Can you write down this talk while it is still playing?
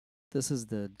This is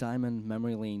the Diamond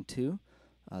Memory Lane 2.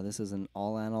 This is an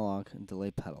all analog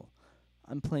delay pedal.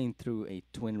 I'm playing through a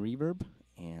Twin Reverb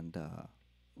and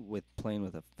playing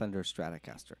with a Fender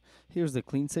Stratocaster. Here's the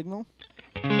clean signal.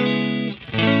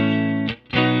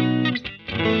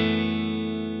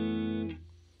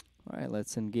 Alright,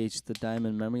 let's engage the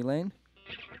Diamond Memory Lane.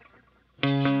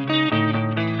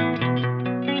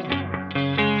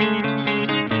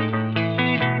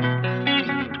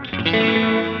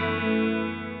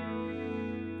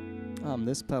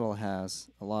 This pedal has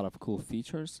a lot of cool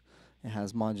features. It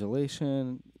has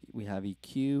modulation, we have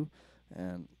EQ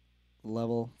and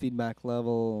feedback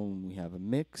level, and we have a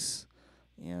mix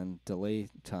and delay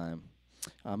time.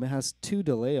 It has two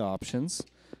delay options.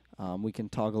 We can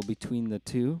toggle between the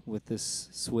two with this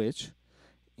switch.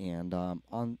 And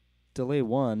on delay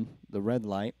 1, the red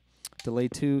light, delay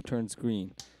 2 turns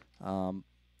green. On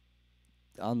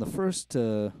the first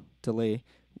delay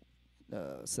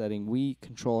setting, we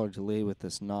control our delay with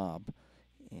this knob,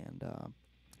 and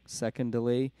second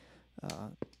delay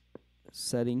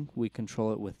setting, we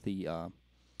control it with the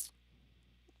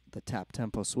tap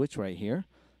tempo switch right here,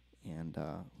 and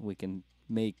we can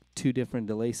make two different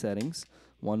delay settings,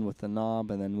 one with the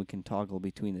knob, and then we can toggle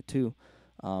between the two.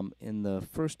 In the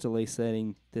first delay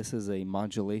setting, this is a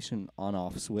modulation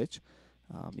on-off switch.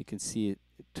 You can see it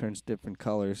turns different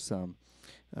colors.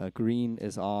 Green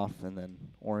is off and then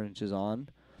orange is on,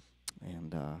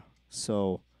 and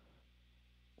so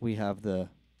we have the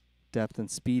depth and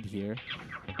speed here.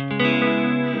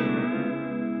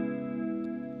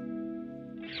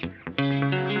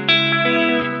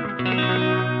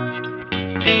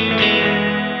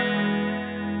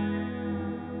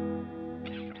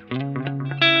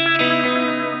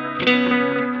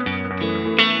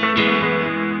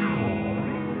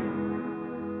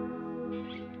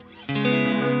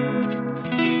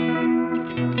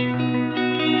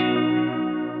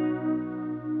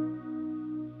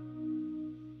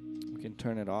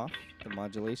 Turn it off, the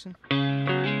modulation. And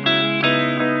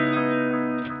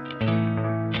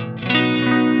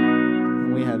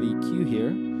we have EQ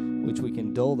here, which we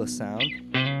can dull the sound.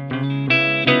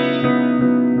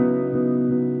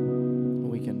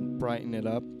 We can brighten it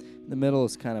up. In the middle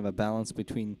is kind of a balance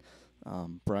between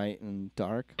bright and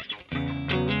dark.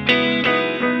 And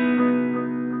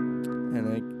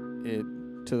it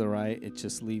to the right, it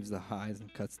just leaves the highs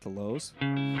and cuts the lows.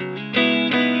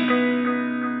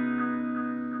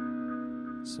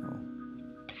 So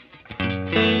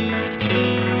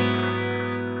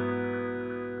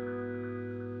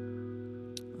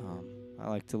I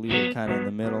like to leave it kind of in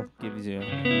the middle, gives you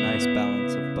a nice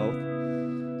balance of both.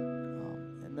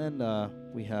 And then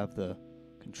we have the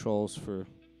controls for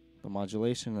the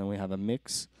modulation, and we have a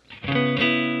mix,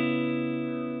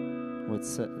 which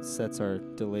sets our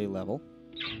delay level.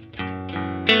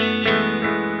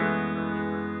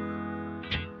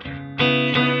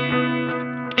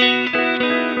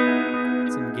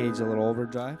 Engage a little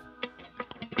overdrive.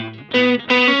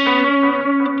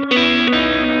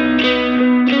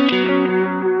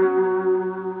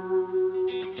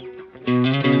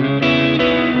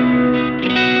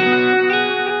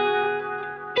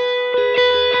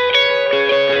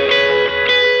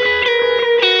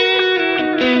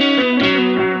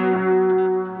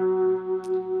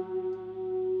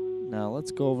 Now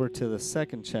let's go over to the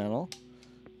second channel,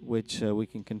 which we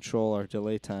can control our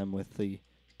delay time with the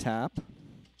tap.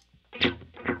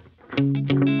 And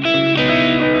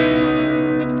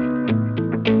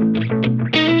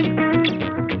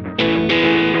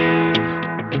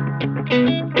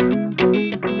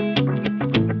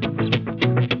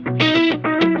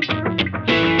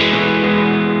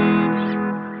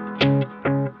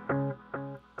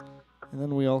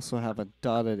then we also have a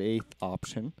dotted eighth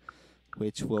option,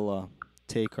 which will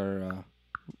take our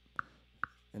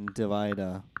and divide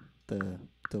the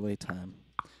delay time.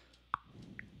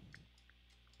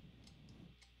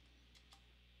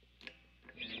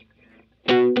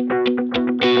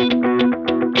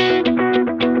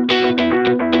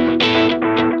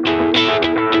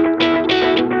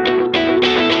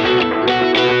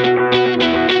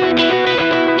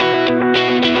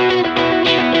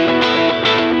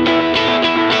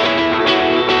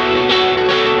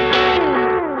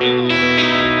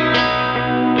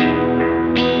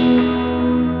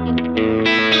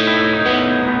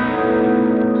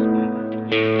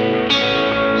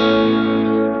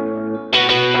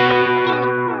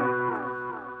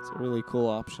 Cool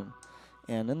option.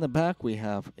 And in the back we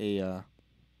have a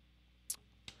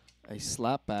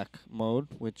slapback mode,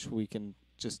 which we can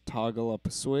just toggle up a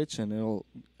switch and it'll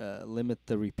limit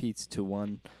the repeats to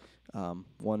one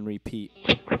repeat.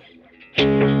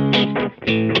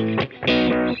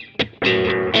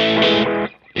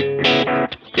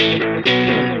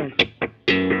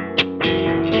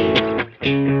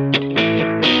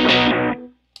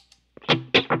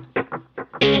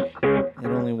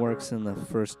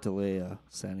 first delay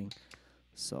setting.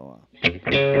 So and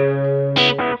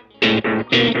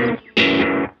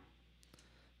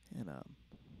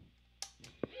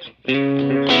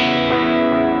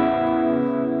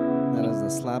that is the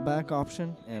slapback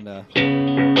option, and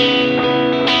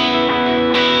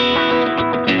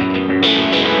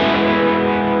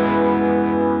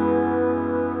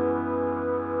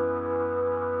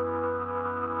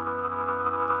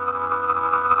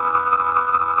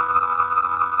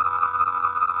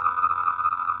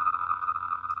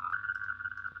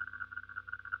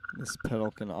this pedal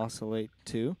can oscillate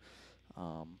too.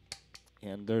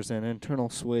 And there's an internal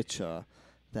switch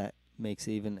that makes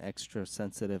it even extra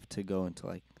sensitive to go into,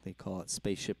 like, they call it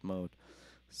spaceship mode.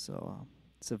 So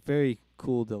it's a very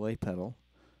cool delay pedal,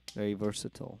 very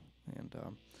versatile, and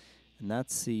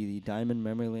that's the Diamond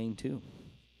Memory Lane 2.